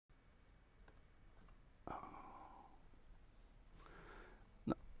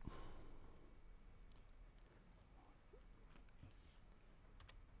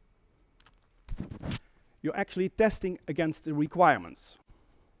you're actually testing against the requirements.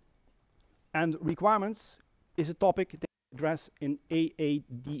 And requirements is a topic that we address in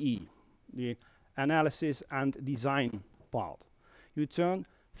AADE, the analysis and design part. You turn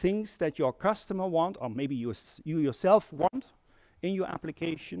things that your customer want, or maybe you yourself want, in your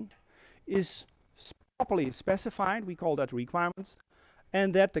application, is properly specified, we call that requirements,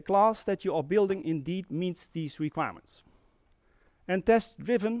 and that the class that you are building indeed meets these requirements. And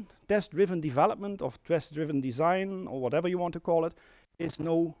test-driven development, or test-driven design, or whatever you want to call it, is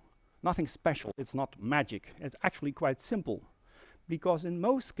nothing special. It's not magic. It's actually quite simple, because in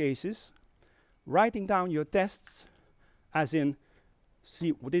most cases, writing down your tests, as in,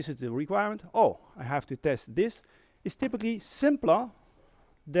 see, this is the requirement, oh, I have to test this, is typically simpler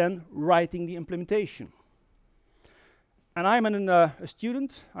than writing the implementation. And I'm a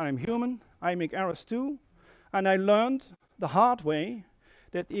student, I'm human, I make errors too, and I learned the hard way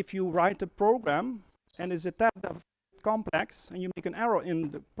that if you write a program and it's a tad of complex and you make an error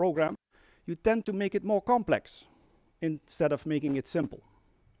in the program, you tend to make it more complex instead of making it simple.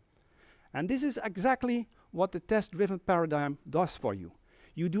 And this is exactly what the test-driven paradigm does for you.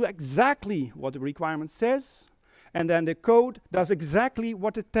 You do exactly what the requirement says, and then the code does exactly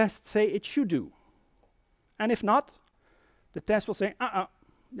what the tests say it should do. And if not, the test will say,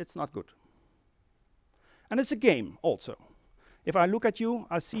 that's not good. And it's a game also. If I look at you,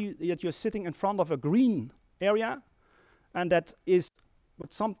 I see that you're sitting in front of a green area, and that is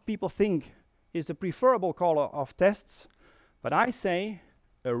what some people think is the preferable color of tests. But I say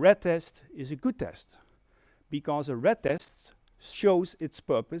a red test is a good test, because a red test shows its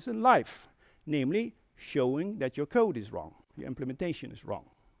purpose in life, namely showing that your code is wrong, your implementation is wrong.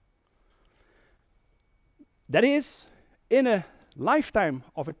 That is, in a lifetime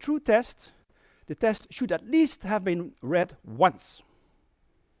of a true test, the test should at least have been read once.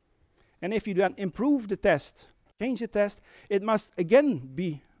 And if you then improve the test, change the test, it must again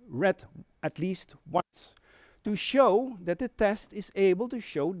be read at least once to show that the test is able to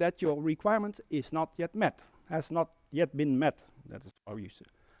show that your requirement is not yet met, has not yet been met. That is how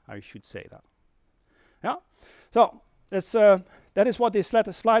I should say that. Yeah. So that is what this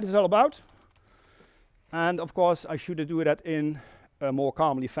slide is all about. And of course, I should do that in a more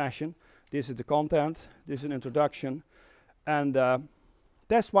calmly fashion. This is the content. This is an introduction. And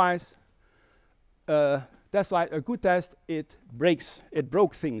test-wise, a good test, it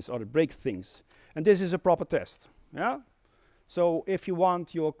broke things, or it breaks things. And this is a proper test. Yeah. So if you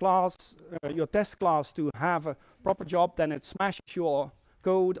want your class, your test class to have a proper job, then it smashes your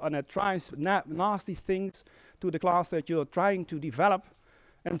code and it tries nasty things to the class that you're trying to develop,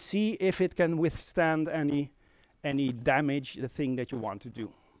 and see if it can withstand any damage, the thing that you want to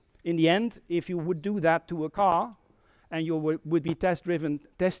do. In the end, if you would do that to a car, and you would be test-driven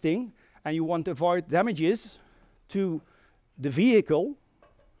testing, and you want to avoid damages to the vehicle,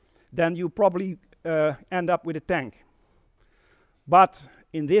 then you probably end up with a tank. But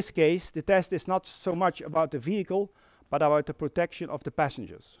in this case, the test is not so much about the vehicle, but about the protection of the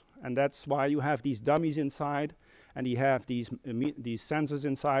passengers. And that's why you have these dummies inside, and you have these sensors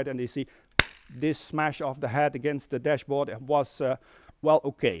inside, and they see this smash of the head against the dashboard. It was, well,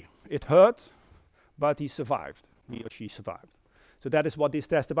 okay. It hurt, but he survived. He or she survived. So that is what this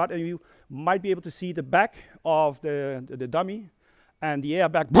test is about. And you might be able to see the back of the dummy, and the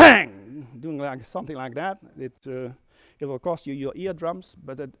airbag, bang, doing like something like that. It will cost you your eardrums,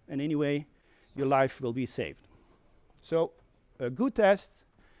 but in any way, your life will be saved. So a good test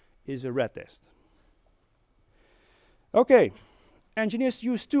is a red test. Okay, engineers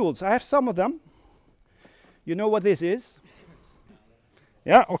use tools. I have some of them. You know what this is?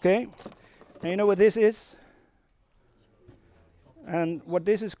 Yeah, okay. And you know what this is? And what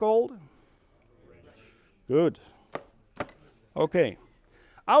this is called? Good. Okay.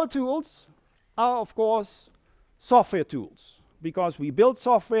 Our tools are, of course, software tools, because we build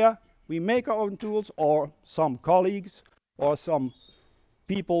software, we make our own tools, or some colleagues, or some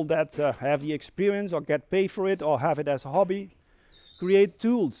people that have the experience, or get paid for it, or have it as a hobby, create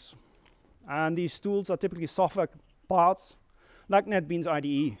tools. And these tools are typically software parts, like NetBeans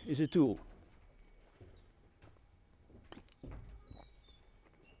IDE is a tool.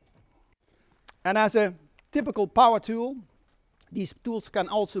 And as a typical power tool, these tools can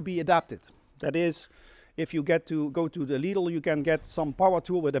also be adapted. That is, if you go to the Lidl, you can get some power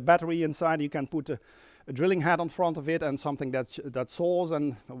tool with a battery inside. You can put a drilling head on front of it and something that saws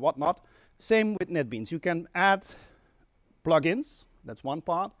and whatnot. Same with NetBeans. You can add plugins. That's one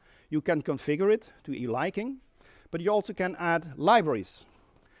part. You can configure it to your liking, but you also can add libraries,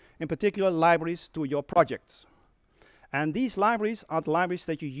 in particular libraries to your projects. And these libraries are the libraries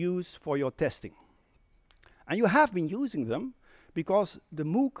that you use for your testing. And you have been using them because the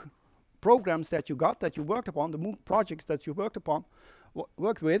MOOC programs that you got, that you worked upon, the MOOC projects that you worked upon,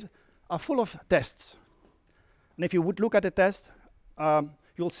 worked with, are full of tests. And if you would look at the test,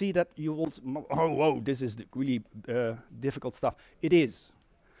 you'll see that you will, oh, whoa, this is really difficult stuff. It is.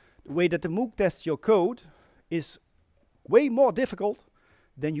 The way that the MOOC tests your code is way more difficult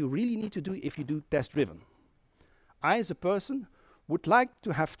than you really need to do if you do test-driven. I, as a person, would like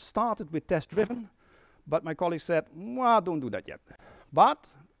to have started with test-driven, but my colleague said, well, don't do that yet. But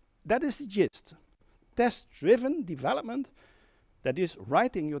that is the gist. Test-driven development, that is,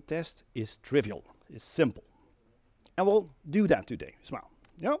 writing your test, is trivial, is simple. And we'll do that today as well.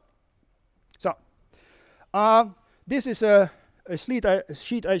 Yeah? So, this is a sheet I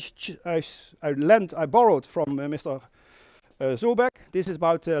borrowed from Mr. Zobeck. This is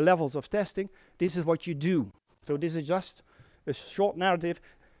about levels of testing. This is what you do. So this is just a short narrative.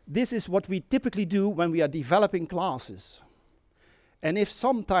 This is what we typically do when we are developing classes. And if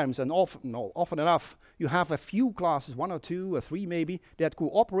sometimes, and often enough, you have a few classes, 1 or 2 or 3 maybe, that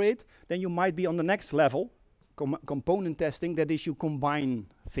cooperate, then you might be on the next level, component testing, that is, you combine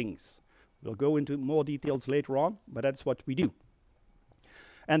things. We'll go into more details later on, but that's what we do.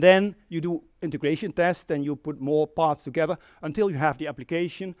 And then you do integration tests, and you put more parts together until you have the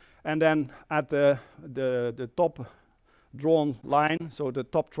application, and then at the top drawn line, so the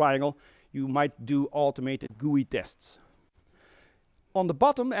top triangle, you might do automated GUI tests. On the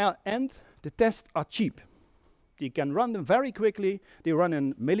bottom end, the tests are cheap. You can run them very quickly. They run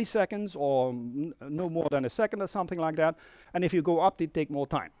in milliseconds or no more than a second or something like that. And if you go up, they take more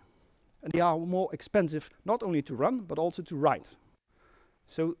time. And they are more expensive, not only to run, but also to write.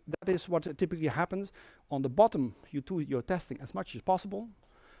 So that is what typically happens. On the bottom, you do your testing as much as possible.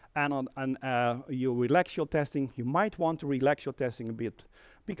 And you relax your testing. You might want to relax your testing a bit,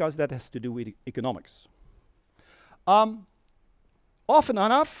 because that has to do with economics. Often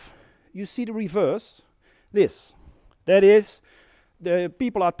enough, you see the reverse. This. That is, the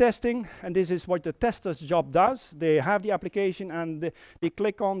people are testing, and this is what the tester's job does. They have the application, and they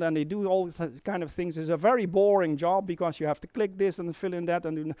click on, and they do all these kind of things. It's a very boring job, because you have to click this and fill in that,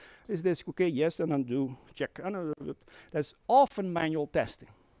 and do, is this okay? Yes, and then do check. That's often manual testing.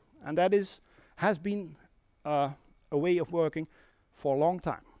 And that has been a way of working for a long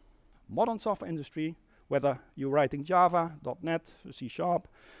time. Modern software industry, whether you're writing Java, .NET, C#,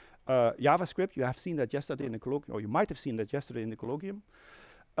 JavaScript, you have seen that yesterday in the colloquium, or you might have seen that yesterday in the colloquium,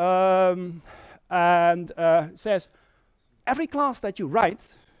 says every class that you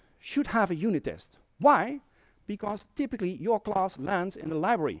write should have a unit test. Why? Because typically your class lands in a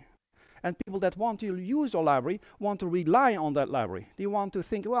library. And people that want to use your library want to rely on that library. They want to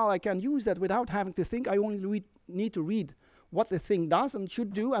think, well, I can use that without having to think. I only need to read what the thing does and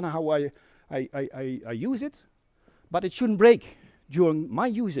should do and how I use it. But it shouldn't break during my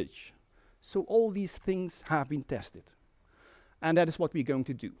usage. So all these things have been tested. And that is what we're going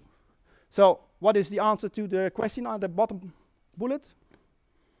to do. So what is the answer to the question on the bottom bullet?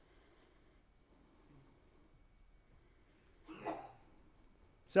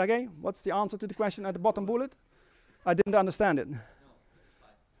 Sergey, what's the answer to the question at the bottom bullet? I didn't understand it. No,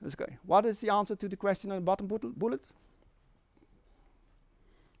 that's okay. What is the answer to the question at the bottom bullet?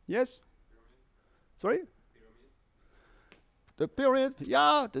 Yes? Pyramid. Sorry? Pyramid. The pyramid,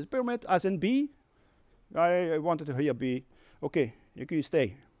 yeah, the pyramid as in B. I wanted to hear B. Okay, you can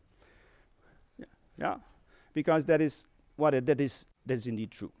stay. Yeah, because that is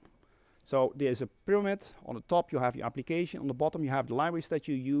indeed true. So there's a pyramid. On the top you have your application. On the bottom you have the libraries that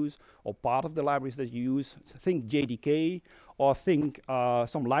you use, or part of the libraries that you use. So think JDK, or think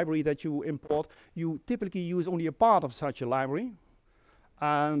some library that you import. You typically use only a part of such a library,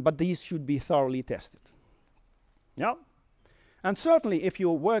 but these should be thoroughly tested. Yeah, and certainly if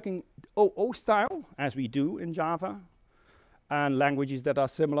you're working OO style, as we do in Java, and languages that are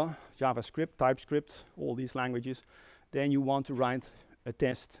similar, JavaScript, TypeScript, all these languages, then you want to write a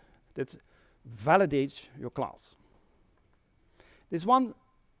test that validates your class. There's one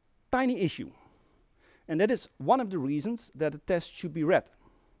tiny issue, and that is one of the reasons that a test should be read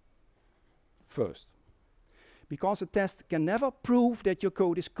first. Because a test can never prove that your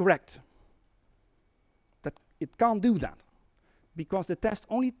code is correct. That it can't do that. Because the test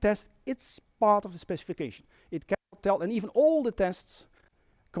only tests its part of the specification. It cannot tell, and even all the tests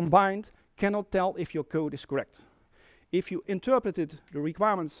combined cannot tell if your code is correct. If you interpreted the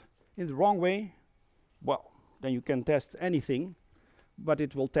requirements in the wrong way, well, then you can test anything, but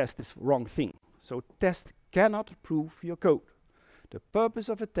it will test this wrong thing. So test cannot prove your code. The purpose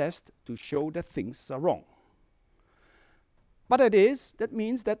of a test to show that things are wrong. But that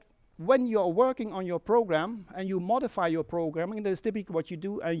means that when you're working on your program and you modify your programming, that's typically what you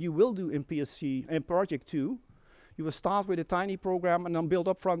do, and you will do in PSC and Project 2. You will start with a tiny program and then build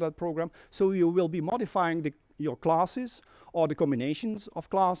up from that program. So you will be modifying your classes or the combinations of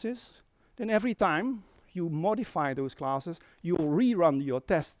classes. Then every time you modify those classes, you will rerun your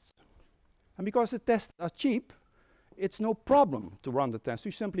tests. And because the tests are cheap, it's no problem to run the test.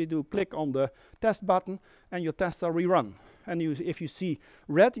 You simply do click on the test button and your tests are rerun. And if you see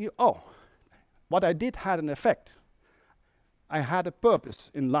red, oh, what I did had an effect. I had a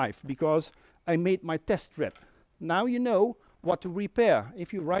purpose in life because I made my test red. Now you know what to repair.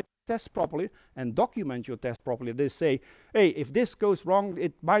 If you write tests properly and document your test properly, they say, hey, if this goes wrong,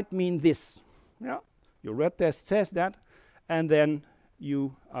 it might mean this. Yeah? Your red test says that, and then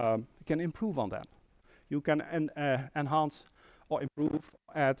you can improve on that. You can enhance or improve,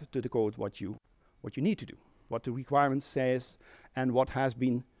 add to the code what you need to do, what the requirement says, and what has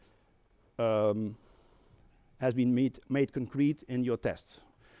been made concrete in your tests.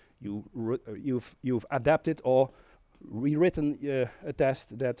 You've adapted or rewritten a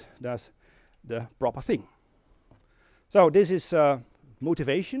test that does the proper thing. So this is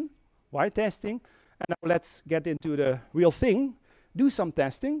motivation, why testing, and now let's get into the real thing, do some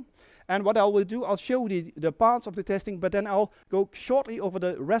testing. And what I will do, I'll show the parts of the testing, but then I'll go shortly over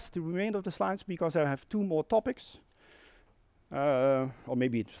the remainder of the slides because I have 2 more topics, or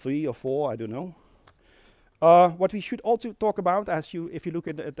maybe 3 or 4, I don't know. What we should also talk about, if you look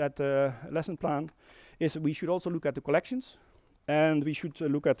at that lesson plan, is we should also look at the collections, and we should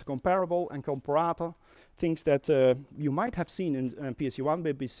look at comparable and comparator, things that you might have seen in PSC1,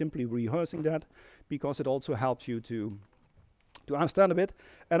 but be simply rehearsing that, because it also helps you to understand a bit.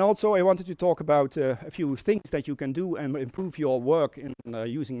 And also I wanted to talk about a few things that you can do and improve your work in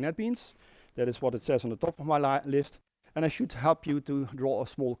using NetBeans. That is what it says on the top of my list. And I should help you to draw a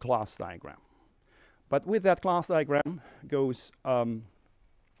small class diagram. But with that class diagram goes a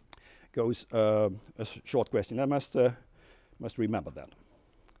short question. I must remember that.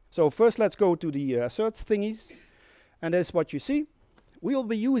 So first let's go to the assert thingies. And that's what you see. We will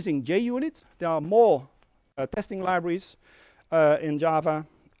be using JUnit. There are more testing libraries in Java.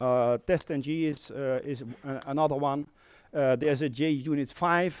 TestNG is another one. There's a JUnit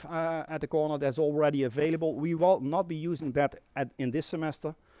 5 at the corner that's already available. We will not be using that in this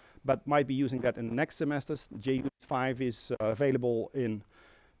semester, but might be using that in the next semesters. JUnit 5 is available in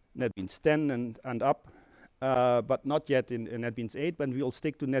NetBeans 10 and up, but not yet in NetBeans 8, but we'll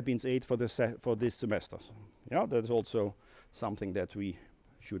stick to NetBeans 8 for this semester. So, yeah, that is also something that we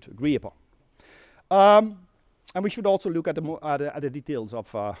should agree upon. And we should also look at the details of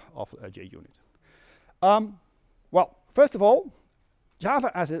JUnit. Well, first of all,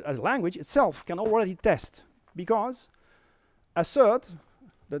 Java as a language itself can already test, because assert,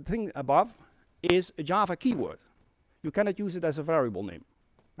 the thing above, is a Java keyword. You cannot use it as a variable name.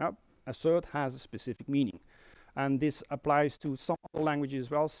 Assert has a specific meaning. And this applies to some other languages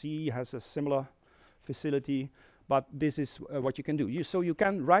as well. C has a similar facility. But this is what you can do. So you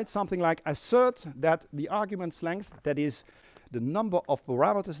can write something like assert that the argument's length, that is the number of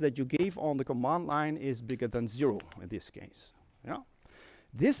parameters that you gave on the command line, is bigger than 0 in this case. Yeah?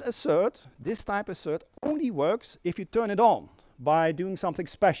 This assert, this type assert, only works if you turn it on by doing something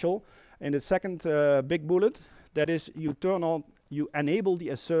special in the second big bullet. That is, you enable the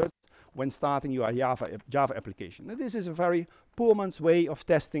assert when starting your Java application. And this is a very poor man's way of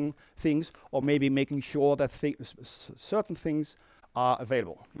testing things, or maybe making sure that certain things are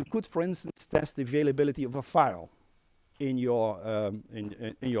available. You could, for instance, test the availability of a file in your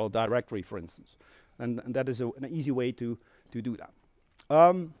directory, for instance, and that is an easy way to do that.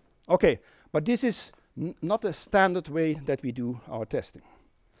 Okay, but this is not a standard way that we do our testing.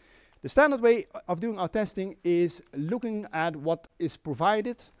 The standard way of doing our testing is looking at what is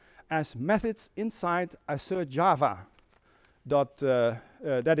provided as methods inside assert Java.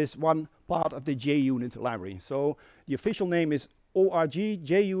 That is one part of the JUnit library. So the official name is org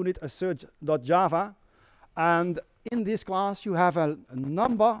JUnit assert.java, and in this class you have a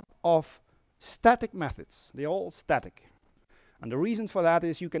number of static methods. They're all static. And the reason for that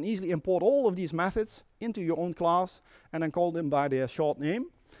is you can easily import all of these methods into your own class and then call them by their short name.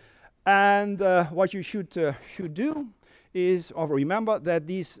 And what you should do is, or remember that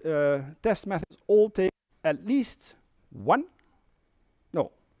these test methods all take at least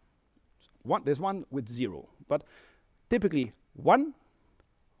there's one with 0, but typically 1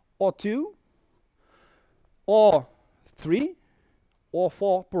 or 2 or 3 or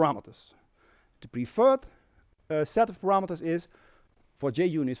 4 parameters. The preferred set of parameters is, for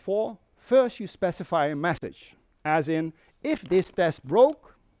JUnit 4, first you specify a message, as in, if this test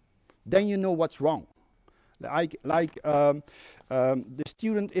broke, then you know what's wrong. The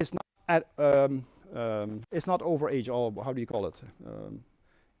student is not is not over age, or how do you call it?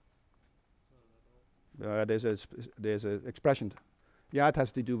 There's a expression. Yeah, it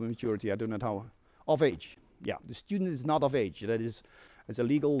has to do with maturity. I don't know how. Of age. Yeah, the student is not of age. That is, it's a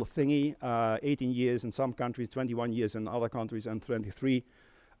legal thingy. 18 years in some countries, 21 years in other countries, and 23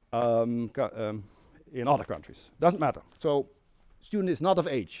 in other countries. Doesn't matter. So, student is not of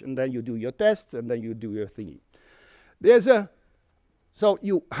age, and then you do your test, and then you do your thingy. So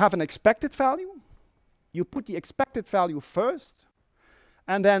you have an expected value. You put the expected value first,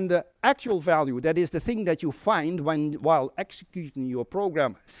 and then the actual value, that is the thing that you find while executing your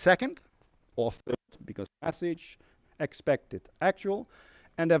program, second or third, because message, expected, actual.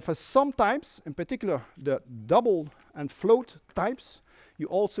 And then for some types, in particular the double and float types, you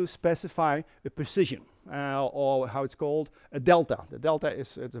also specify a precision, or how it's called, a delta. The delta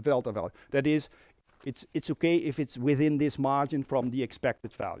is the delta value. That is, it's okay if it's within this margin from the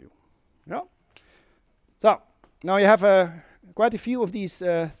expected value. Yeah. So now you have quite a few of these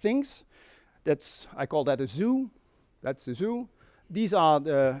things. I call that a zoo. That's the zoo. These are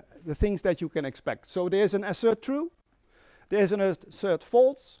the things that you can expect. So there's an assert true, there's an assert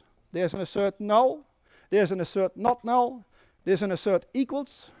false, there's an assert null, there's an assert not null, there's an assert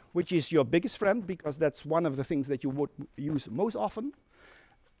equals, which is your biggest friend because that's one of the things that you would use most often.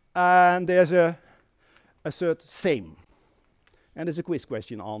 And there's a assert same. And there's a quiz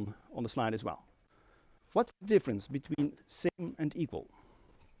question on the slide as well. What's the difference between same and equal?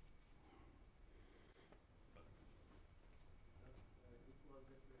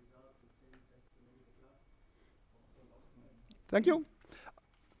 Thank you.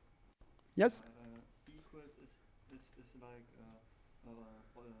 Yes? Equals is like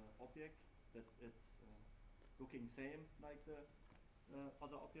object that it's looking same like the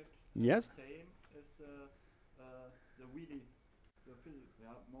other object. Yes. Same is the really the physics, yeah,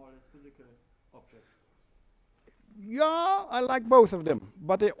 more or less physical object. Yeah, I like both of them,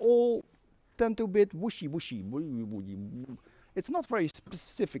 but they all tend to be whooshy. It's not very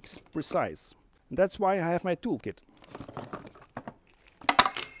specific, precise. That's why I have my toolkit.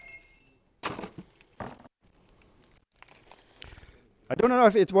 I don't know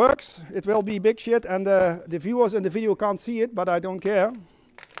if it works. It will be big shit, and the viewers in the video can't see it, but I don't care.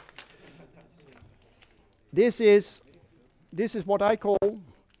 This is what I call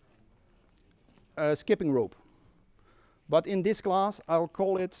a skipping rope. But in this class, I'll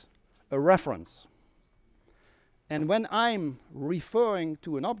call it a reference. And when I'm referring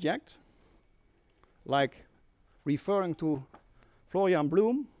to an object, like referring to Florian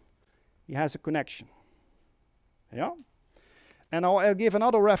Bloom, he has a connection. Yeah? And now I'll give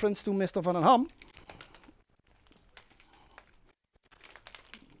another reference to Mr. Van den Ham.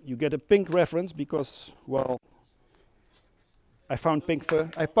 You get a pink reference because, well, I found pink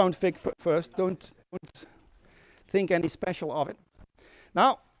first. Don't think any special of it.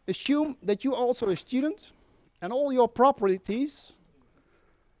 Now, assume that you're also a student and all your properties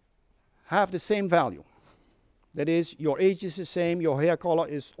have the same value. That is, your age is the same, your hair color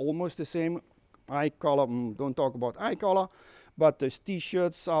is almost the same. Eye color, don't talk about eye color, but the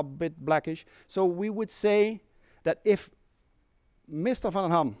t-shirts are a bit blackish. So we would say that if Mr. Van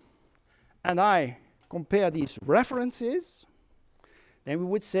den Ham and I compare these references, then we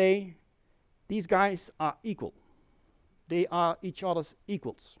would say these guys are equal. They are each other's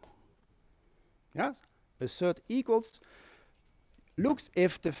equals. Yes? Assert equals looks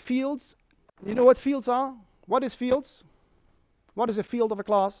if the fields, you know what fields are? What is fields? What is a field of a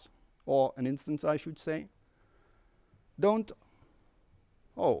class? Or an instance, I should say. Don't,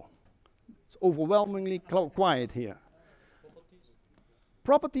 oh, it's overwhelmingly quiet here.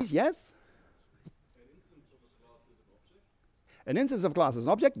 Properties, yes? An instance of a class is an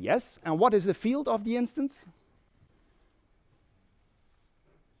object, yes. And what is the field of the instance?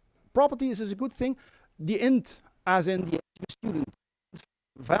 Properties is a good thing. The int, as in the student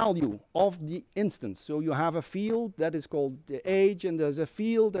value of the instance. So you have a field that is called the age, and there's a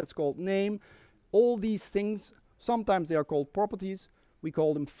field that's called name. All these things, sometimes they are called properties. We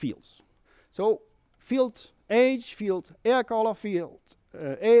call them fields. So field age, field air color, field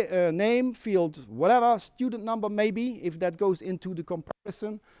name, field whatever, student number maybe, if that goes into the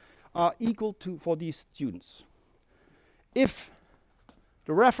comparison, are equal to for these students. If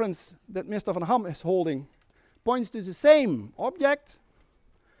the reference that Mr. Van den Ham is holding points to the same object,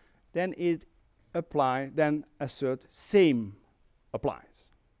 then it then assert same applies.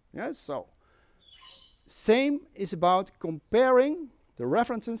 Yes, so same is about comparing the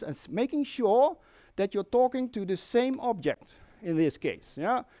references and making sure that you're talking to the same object. in this case.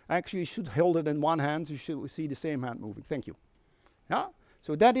 Yeah, actually, you should hold it in one hand. You should see the same hand moving. Thank you. Yeah,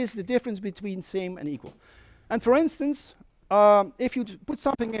 so that is the difference between same and equal. And for instance, if you put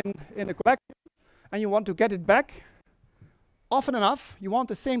something in a collection and you want to get it back, often enough you want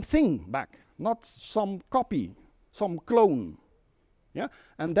the same thing back, not some copy, some clone. Yeah,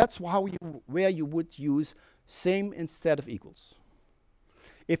 and that's where you would use same instead of equals.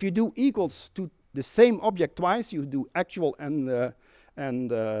 If you do equals to the same object twice, you do actual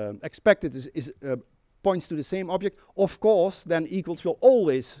and expected is points to the same object. Of course, then equals will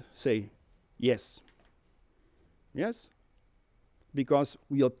always say yes. Yes? Because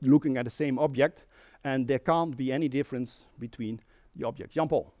we are looking at the same object, and there can't be any difference between the objects.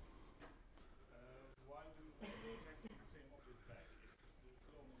 Jean-Paul. Why do we exactly the same object back if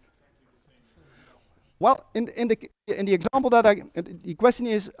the clone is exactly the same? Well, in the example that the question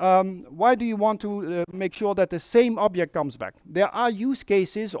is, why do you want to make sure that the same object comes back? There are use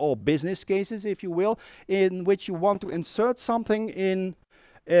cases or business cases, if you will, in which you want to insert something in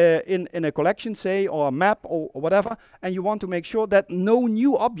a collection, say, or a map or whatever, and you want to make sure that no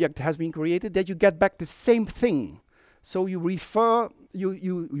new object has been created, that you get back the same thing. So you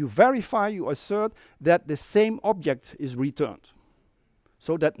verify, you assert that the same object is returned,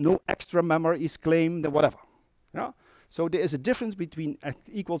 so that no extra memory is claimed or whatever. Yeah? So there is a difference between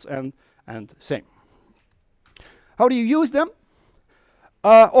equals and same. How do you use them?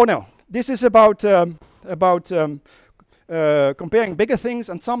 Oh no, this is about comparing bigger things,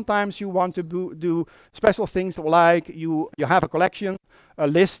 and sometimes you want to do special things, like you have a collection, a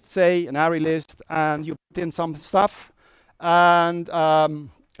list, say an array list, and you put in some stuff, and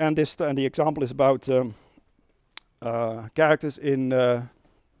the example is about characters in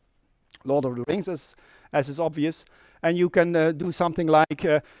Lord of the Rings, as is obvious, and you can do something like,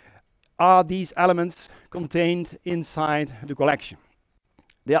 are these elements contained inside the collection?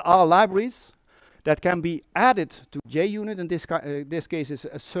 There are libraries that can be added to JUnit, in this case is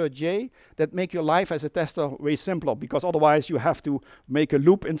assert J, that make your life as a tester way simpler, because otherwise you have to make a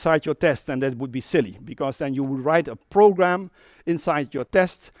loop inside your test, and that would be silly, because then you would write a program inside your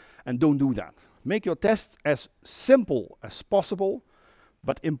test, and don't do that. Make your tests as simple as possible,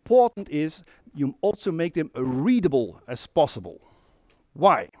 but important is you also make them readable as possible.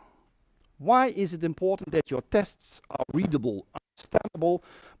 Why? Why is it important that your tests are readable, understandable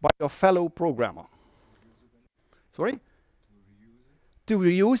by your fellow programmer? Sorry? To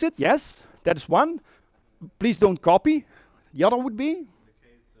reuse it, yes, that is one. Please don't copy. The other would be?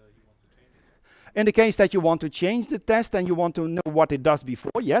 In the case that you want to change the test and you want to know what it does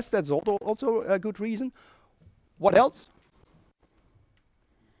before, yes, that's also a good reason. What else?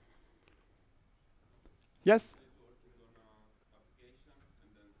 Yes?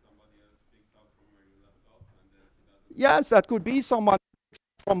 Yes, that could be someone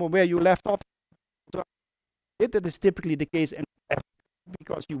from where you left off. That is typically the case in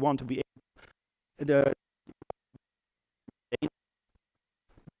because you want to be able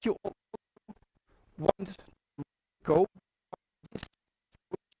you want to go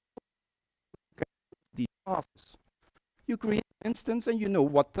these classes. You create an instance and you know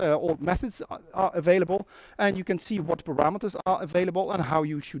what all methods are available, and you can see what parameters are available and how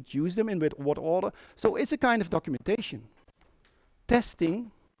you should use them in what order. So it's a kind of documentation. Testing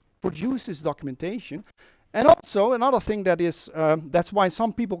produces documentation. And also another thing that is, that's why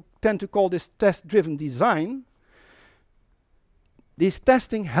some people tend to call this test-driven design. This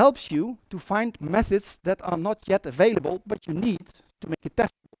testing helps you to find methods that are not yet available, but you need to make it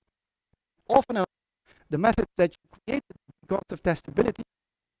testable. Often the methods that you created because of testability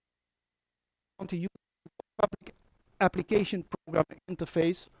want to use public application programming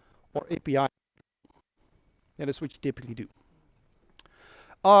interface or API. That is what you typically do.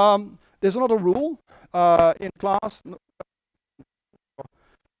 There's another rule in class,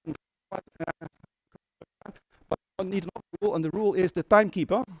 but I need another rule, and the rule is the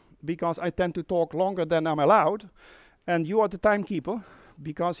timekeeper, because I tend to talk longer than I'm allowed, and you are the timekeeper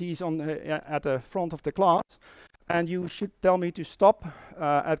because he's on at the front of the class, and you should tell me to stop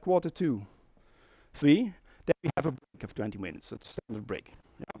at 2:45. Then we have a break of 20 minutes, a standard break,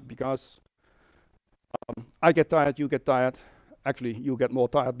 yeah, because I get tired, you get tired. Actually, you get more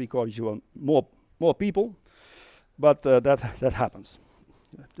tired because you are more people, but that happens.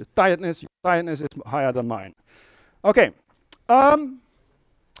 The tiredness is higher than mine. Okay.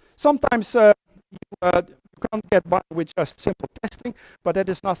 Sometimes you can't get by with just simple testing, but that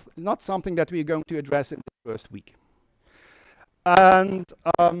is not something that we're going to address in the first week. And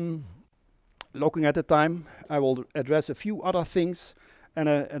looking at the time, I will address a few other things and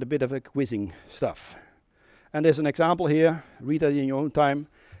a bit of a quizzing stuff. And there's an example here, read it in your own time,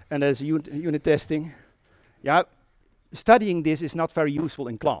 and there's unit testing. Yeah, studying this is not very useful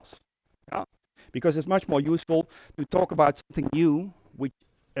in class, yeah? Because it's much more useful to talk about something new, which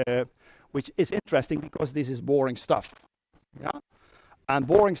is interesting, because this is boring stuff, yeah? And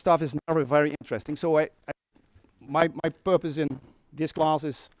boring stuff is never very interesting. So my purpose in this class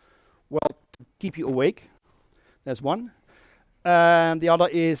is, well, to keep you awake. That's one. And the other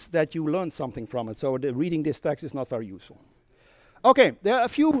is that you learn something from it. So reading this text is not very useful. Okay, there are a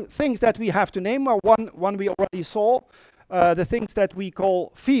few things that we have to name. One we already saw. The things that we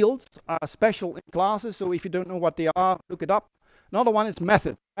call fields are special in classes. So if you don't know what they are, look it up. Another one is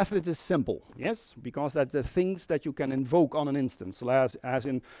method. Method is simple, yes, because that's the things that you can invoke on an instance, as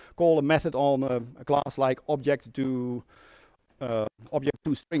in call a method on a class like object to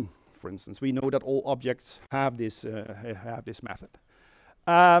string, for instance. We know that all objects have this method.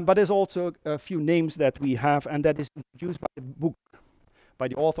 But there's also a few names that we have, and that is introduced by the book, by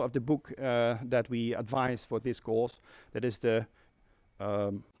the author of the book that we advise for this course. That is the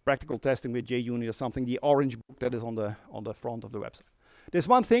Practical Testing with JUnit or something, the orange book that is on the front of the website. There's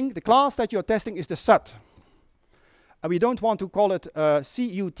one thing, the class that you're testing is the SUT. And we don't want to call it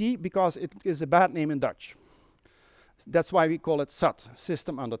CUT because it is a bad name in Dutch. That's why we call it SUT,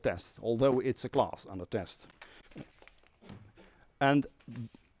 System Under Test, although it's a class under test. And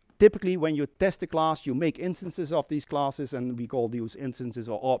typically when you test a class, you make instances of these classes, and we call these instances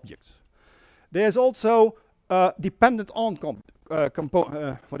or objects. There's also dependent on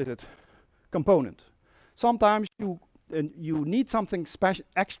component. Sometimes you need something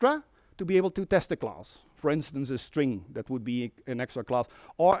extra to be able to test a class. For instance, a string, that would be an extra class,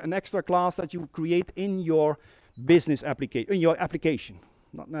 or an extra class that you create in your business application.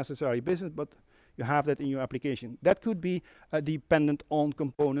 Not necessarily business, but you have that in your application. That could be a dependent on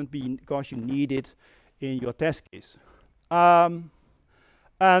component because you need it in your test case. And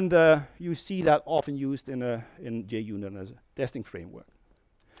you see that often used in JUnit as a testing framework.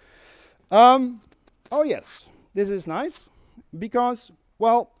 Oh yes, this is nice because,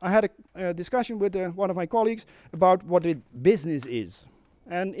 well, I had a discussion with one of my colleagues about what business is.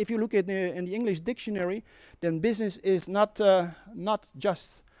 And if you look at in the English dictionary, then business is not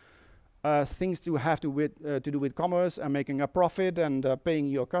just things to have to do with commerce and making a profit and paying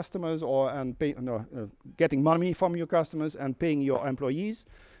your customers getting money from your customers and paying your employees.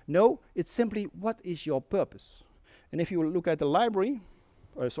 No, it's simply what is your purpose. And if you look at the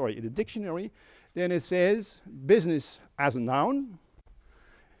the dictionary, then it says business as a noun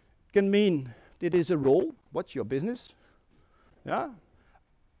can mean it is a role. What's your business? Yeah.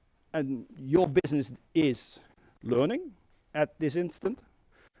 And your business is learning at this instant.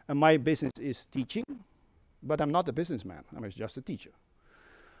 And my business is teaching, but I'm not a businessman. I'm just a teacher.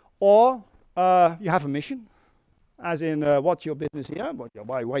 Or you have a mission, as in what's your business here,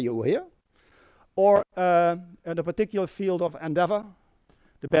 why you're here. Or in a particular field of endeavor,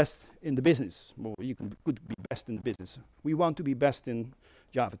 the best in the business. Well, you could be best in the business. We want to be best in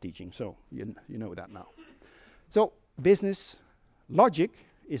Java teaching, so you know that now. So business logic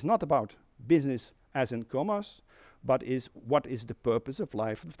is not about business as in commerce, but is what is the purpose of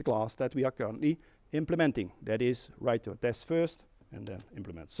life of the class that we are currently implementing. That is, write your test first and then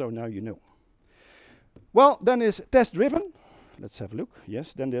implement. So now you know. Well, then is test driven. Let's have a look.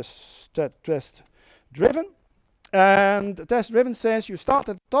 Yes, then there's test driven. And test driven says you start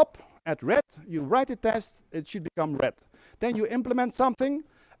at the top at red, you write a test, it should become red. Then you implement something,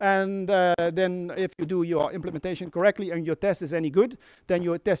 and then if you do your implementation correctly and your test is any good, then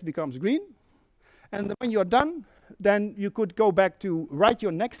your test becomes green. And when you're done, then you could go back to write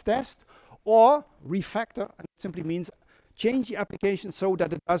your next test or refactor, and it simply means change the application so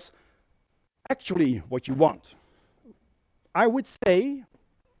that it does actually what you want. I would say,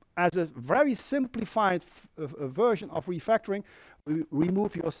 as a very simplified version of refactoring,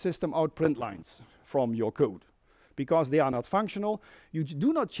 remove your system out print lines from your code because they are not functional. You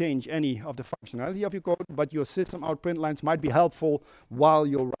do not change any of the functionality of your code, but your system out print lines might be helpful while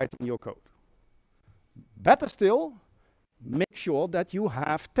you're writing your code. Better still, make sure that you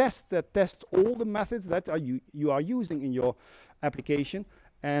have tests that test all the methods that you are using in your application,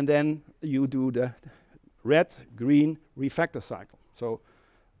 and then you do the red, green refactor cycle. So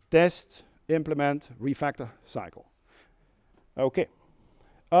test, implement, refactor cycle. Okay.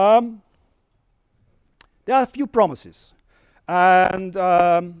 There are a few promises. And,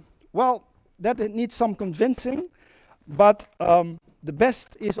 well, that it needs some convincing, but the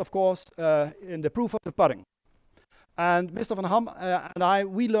best is, of course, in the proof of the pudding. And Mr. Van Ham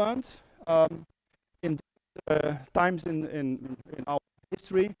and we learned in times in our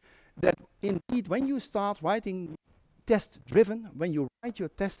history that indeed when you start writing test-driven, when you write your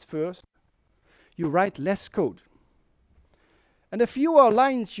tests first, you write less code. And the fewer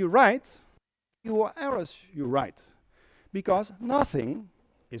lines you write, fewer errors you write, because nothing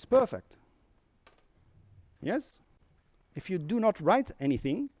is perfect. Yes? If you do not write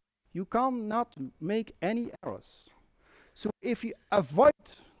anything, you cannot make any errors. So if you avoid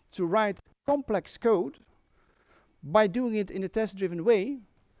to write complex code by doing it in a test-driven way,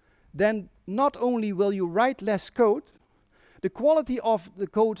 then not only will you write less code, the quality of the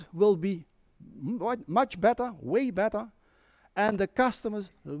code will be much better, way better, and the customers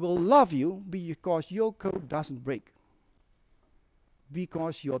will love you because your code doesn't break.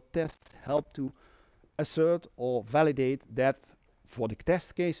 Because your tests help to assert or validate that for the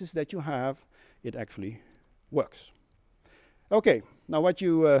test cases that you have, it actually works. Okay, now what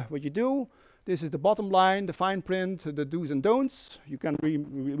you do, this is the bottom line, the fine print, the do's and don'ts. You can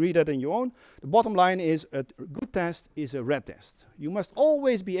read that in your own. The bottom line is a good test is a red test. You must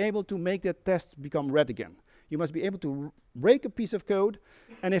always be able to make that test become red again. You must be able to break a piece of code,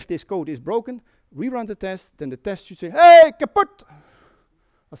 and if this code is broken, rerun the test, then the test should say, hey, kaput!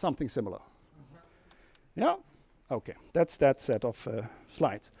 Or something similar. Yeah? Okay, that's that set of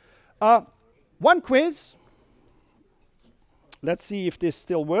slides. One quiz. Let's see if this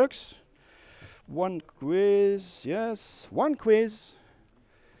still works. One quiz, yes. One quiz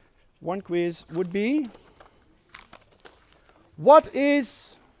would be, what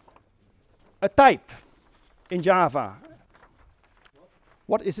is a type in Java?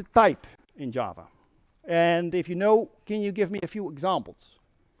 What is a type in Java? And if you know, can you give me a few examples?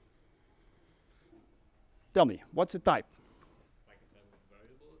 Tell me, what's a type? Like a type of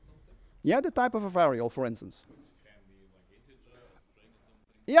variable or something? Yeah, the type of a variable, for instance. Can be like integer or string or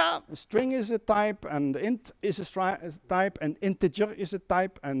something. Yeah, a string is a type, and int is a type, and integer is a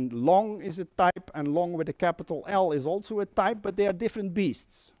type, and long is a type, and long with a capital L is also a type, but they are different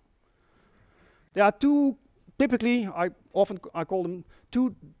beasts. There are two, typically, I call them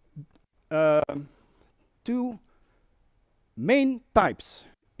two main types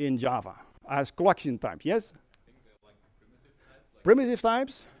in Java as collection types, yes? I think they're like primitive types. Like Primitive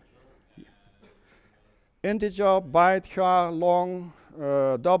types? Integer, byte, char, long,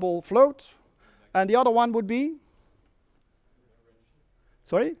 double, float. And the other one would be?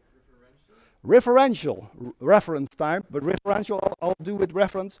 Sorry? Referential. Reference type, but referential I'll do with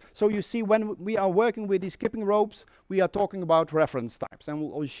reference. So you see, when we are working with these skipping ropes, we are talking about reference types. And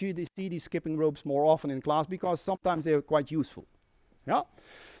we'll see these skipping ropes more often in class because sometimes they're quite useful. Yeah?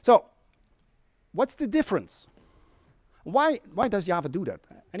 So, what's the difference? Why does Java do that?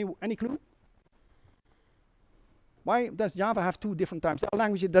 Any clue? Why does Java have two different types? There are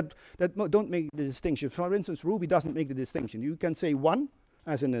languages that don't make the distinction. For instance, Ruby doesn't make the distinction. You can say 1,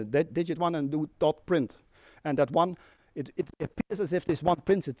 as in a digit 1, and do dot print. And that 1, it appears as if this 1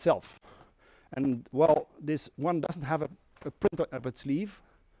 prints itself. And, well, this 1 doesn't have a printer up its sleeve.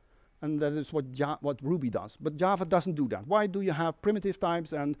 And that is what Ruby does. But Java doesn't do that. Why do you have primitive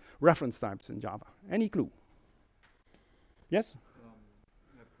types and reference types in Java? Any clue? Yes?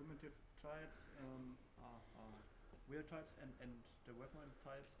 Primitive types are real types, and the reference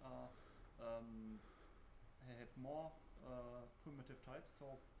types have more primitive types. So,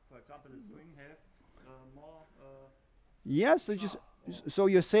 for example, the string have more. Yes. So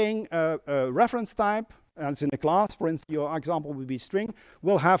you're saying a reference type, as in a class, for instance, your example would be string,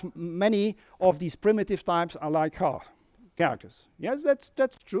 will have many of these primitive types are like characters. Yes,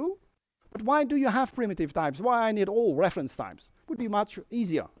 that's true. But why do you have primitive types? Why I need all reference types? Would be much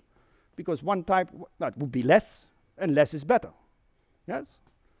easier. Because one type, that would be less, and less is better. Yes?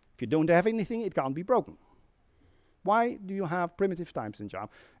 If you don't have anything, it can't be broken. Why do you have primitive types in Java?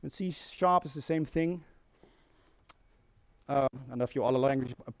 And C# is the same thing. And a few other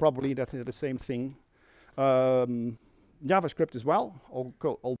languages, probably that are the same thing. JavaScript as well,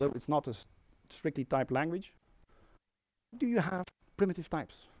 although it's not a strictly typed language. Do you have primitive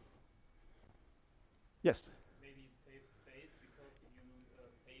types? Yes? Maybe it saves space because you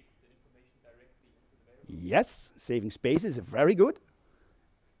save the information directly into the variable. Yes, saving space is very good.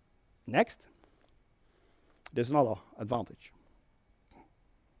 Next. There's another advantage.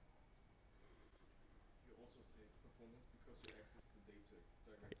 You also save performance because you access the data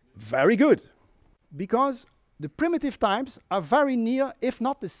directly. Very good. Because the primitive types are very near, if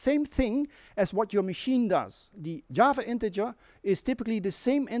not the same thing, as what your machine does. The Java integer is typically the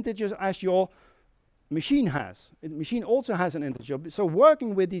same integers as your machine has. The machine also has an integer. So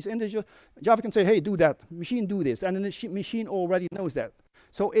working with these integers, Java can say, hey, do that. Machine, do this. And the machine already knows that.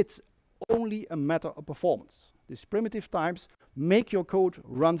 So it's only a matter of performance. These primitive types make your code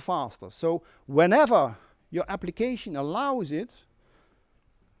run faster. So whenever your application allows it,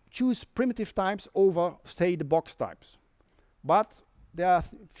 choose primitive types over, say, the box types. But there are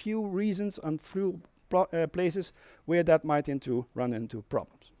few reasons and few places where that might run into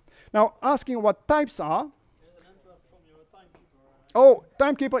problems. Now, asking what types are. There's an answer from your timekeeper. Oh,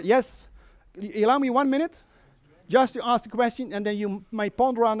 timekeeper, yes. Allow me 1 minute just to ask the question, and then you may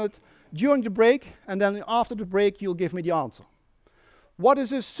ponder on it during the break, and then after the break you'll give me the answer. What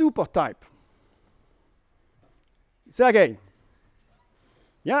is a super type? Sergey.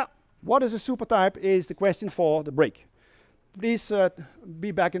 Yeah, what is a super type is the question for the break. Please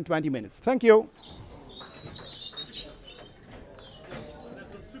be back in 20 minutes. Thank you.